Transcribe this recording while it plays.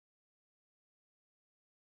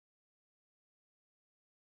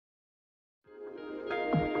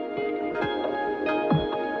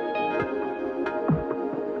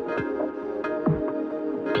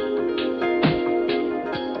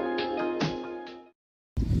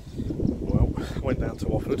went down to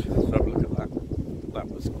Offord to have a look at that. That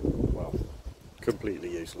was, well,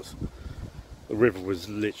 completely useless. The river was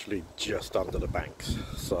literally just under the banks,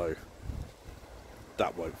 so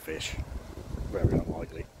that won't fish. Very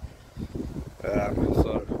unlikely.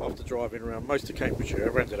 So after driving around most of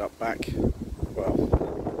Cambridgeshire, I ended up back,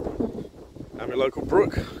 well, at my local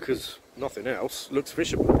brook, because nothing else looks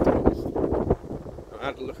fishable. I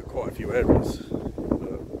had to look at quite a few areas,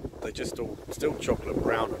 but they're just all still chocolate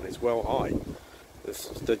brown and it's well high.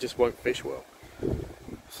 They just won't fish well.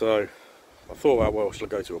 So I thought, well, should I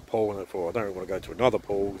go to a pool? And I thought, I don't really want to go to another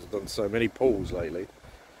pool because I've done so many pools lately.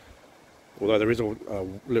 Although there is a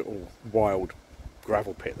little wild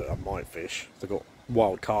gravel pit that I might fish. They've got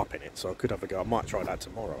wild carp in it, so I could have a go. I might try that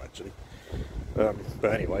tomorrow, actually. But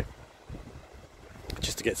anyway,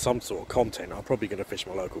 just to get some sort of content, I'm probably going to fish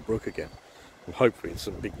my local brook again. And hopefully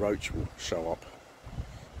some big roach will show up.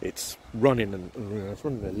 It's running, it's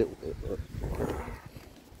running a little bit,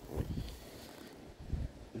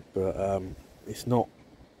 but it's not,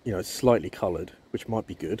 you know, it's slightly coloured, which might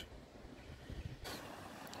be good.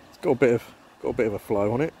 It's got a bit of a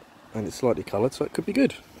flow on it, and it's slightly coloured, so it could be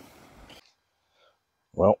good.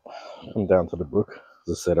 Well, I'm down to the brook,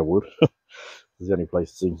 as I said I would. It's the only place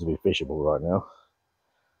that seems to be fishable right now.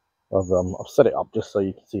 I've set it up just so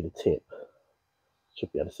you can see the tip.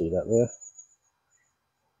 Should be able to see that there,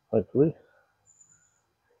 hopefully.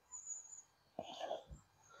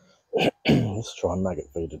 Let's try and maggot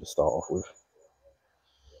feeder to start off with.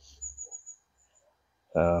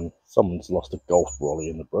 Someone's lost a golf brolly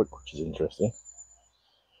in the brook, which is interesting.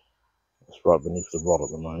 It's right beneath the rod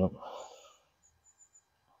at the moment.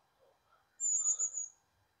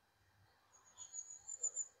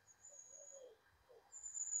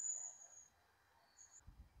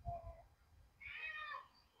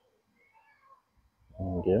 There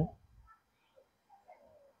we go.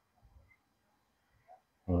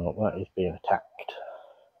 Well, that is being attacked.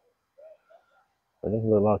 It doesn't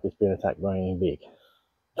look like it's being attacked by anything big.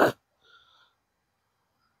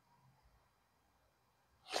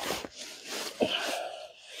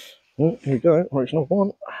 Here we go, roach number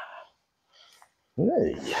one.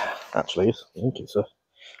 Hey, actually, I think it's a. What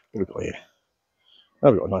have we got here?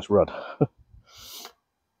 Oh, we've got a nice rud.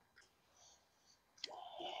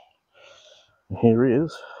 And here he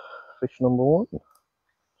is, fish number one.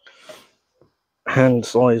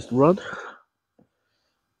 Hand-sized rud.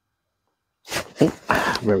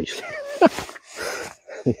 Very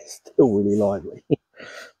it's still really lively.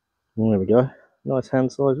 There we go, nice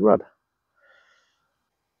hand-sized rud.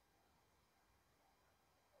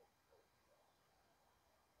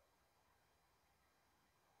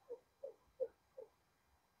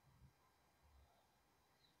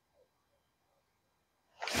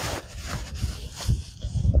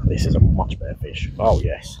 This is a much better fish. Oh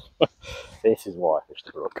yes, this is why I fished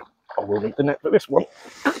the brook. I will need the net for this one.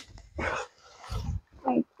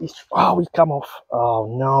 He's come off.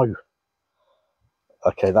 Oh no.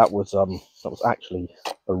 Okay, that was actually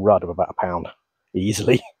a rud of about a pound,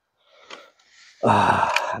 easily.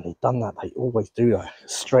 And he'd done that. They always do that.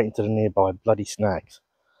 Straight into the nearby bloody snags,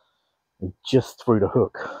 and just through the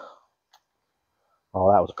hook.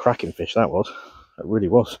 Oh, that was a cracking fish. That was. It really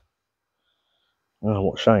was. Oh,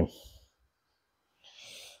 what a shame.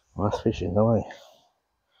 Well, that's fishing, no way.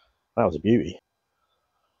 That was a beauty.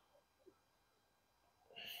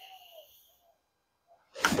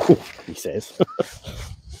 He says.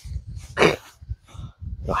 Oh,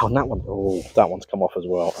 and that one. Oh, that one's come off as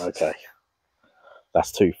well. Okay.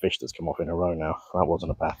 That's two fish that's come off in a row now. That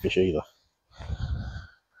wasn't a bad fish either.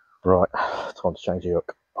 Right, time to change the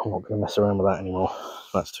hook. I'm not going to mess around with that anymore.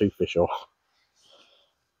 That's two fish off.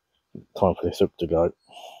 Time for this hook to go.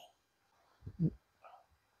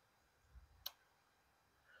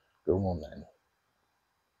 Go on then.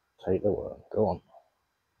 Take the worm. Go on.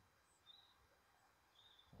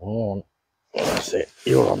 Come on. That's it.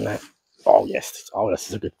 You're on there. Oh yes. Oh, this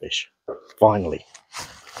is a good fish. Finally.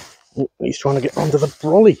 Oh, he's trying to get onto the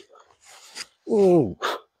brolly. Oh,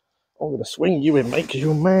 I'm going to swing you in, mate, because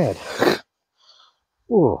you're mad.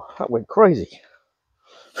 Oh, that went crazy.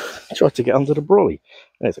 Tried to get under the brolly.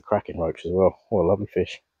 There's a cracking roach as well. What a lovely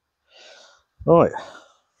fish. Right.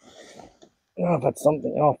 Now I've had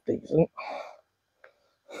something half decent.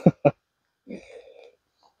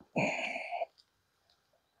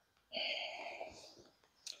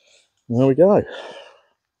 There we go.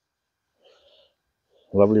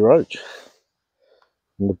 Lovely roach.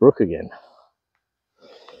 In the brook again.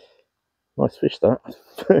 Nice fish that.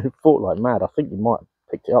 Fought like mad. I think you might have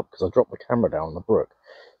picked it up because I dropped the camera down on the brook.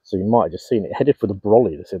 So you might have just seen it. Headed for the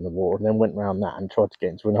brolly that's in the water and then went round that and tried to get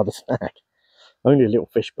into another snag. Only a little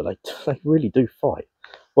fish, but they really do fight.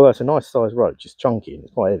 Although it's a nice sized roach, it's chunky and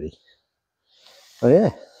it's quite heavy. Oh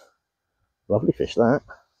yeah, lovely fish that.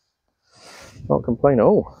 Can't complain at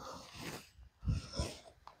all.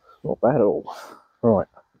 Not bad at all. Right,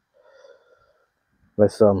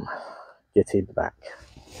 let's get him back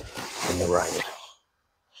in the rain.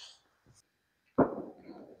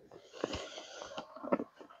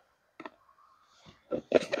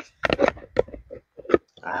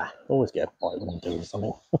 Always get a bite when I'm doing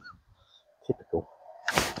something. Typical.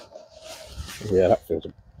 Yeah, that feels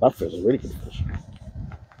a really good fish.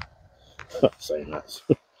 Not saying that.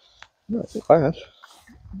 No, it's not bad.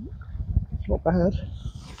 It's not bad.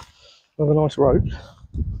 Another nice roach.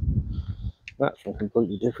 That's from a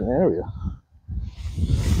completely different area.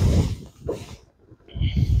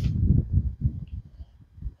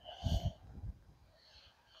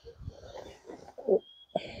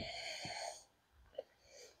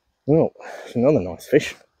 Well, it's another nice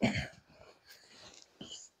fish.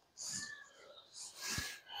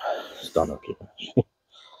 Stun hooking,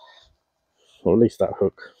 or at least that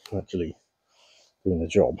hook actually doing the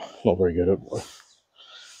job. Not very good hook though.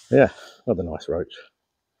 Yeah, another nice roach.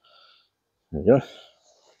 There you go.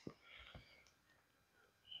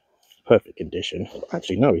 Perfect condition.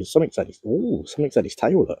 Actually, no, something's at his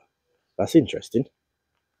tail there. That's interesting.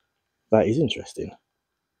 That is interesting.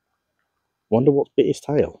 Wonder what's bit his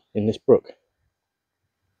tail in this brook.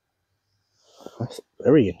 That's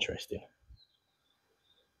very interesting.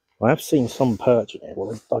 I have seen some perch in here.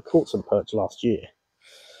 Well, I caught some perch last year,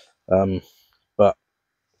 but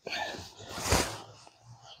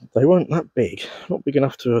they weren't that big. Not big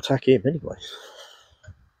enough to attack him anyway.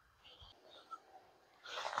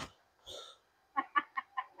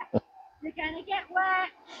 You're gonna get wet.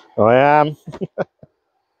 I am. Who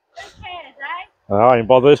cares, eh? I ain't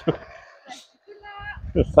bothered.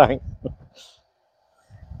 Good luck. Thanks.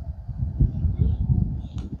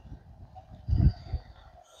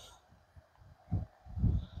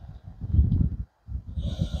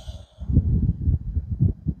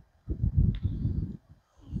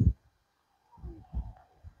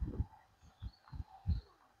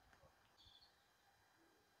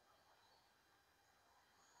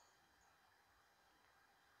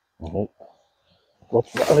 Oh,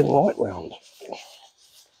 Rob's rattling right round.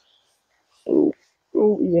 Oh,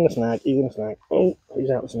 oh, he's in a snag. He's in a snag. Oh,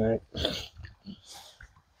 he's out of snag.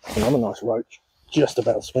 Another nice roach. Just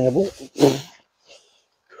about swingable.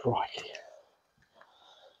 Crikey.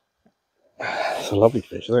 That's a lovely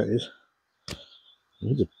fish, that is.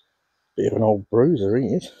 He's a bit of an old bruiser, he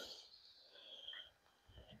is.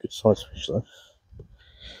 Good sized fish, though.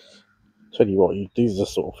 Tell you what, these are the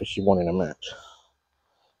sort of fish you want in a match.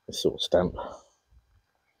 This sort of stamp.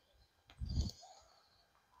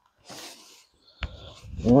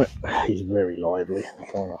 Right, he's very lively. I'm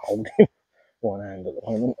trying to hold him one hand at the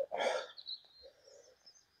moment.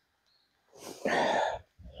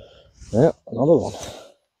 Yeah, another one.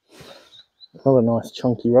 Another nice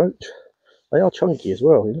chunky roach. They are chunky as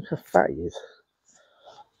well. Look how fat he is.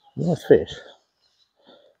 Nice fish.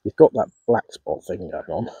 He's got that black spot thing going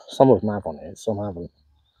on. Some of them have on it, some haven't.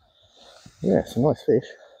 Yeah, it's a nice fish.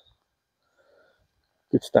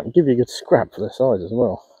 Good stamp. Give you a good scrap for their size as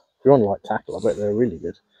well. If you're on light tackle, I bet they're really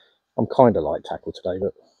good. I'm kind of light tackle today,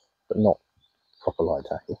 but not proper light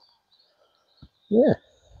tackle. Yeah.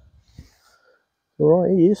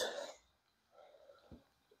 Alright, he is.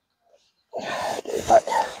 Get it back.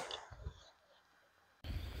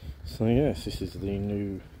 So yes, this is the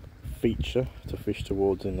new feature to fish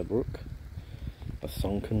towards in the brook. A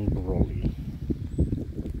sunken brolly.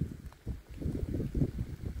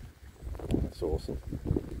 That's awesome.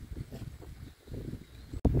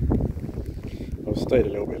 I've stayed a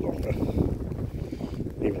little bit longer,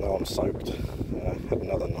 even though I'm soaked. Had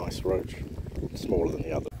another nice roach, smaller than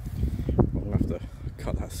the other. I'm going to have to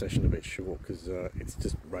cut that session a bit short because it's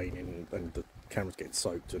just raining and the camera's getting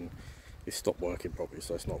soaked and it's stopped working properly,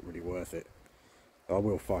 so it's not really worth it. I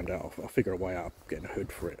will find out. I'll figure a way out of getting a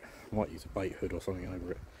hood for it. I might use a bait hood or something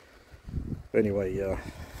over it. But anyway,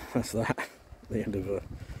 that's that. The end of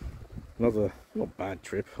another not bad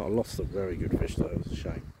trip. I lost a very good fish though. It was a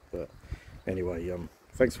shame. But anyway,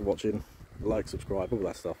 thanks for watching. Like, subscribe, all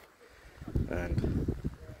that stuff, and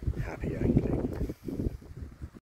happy angling.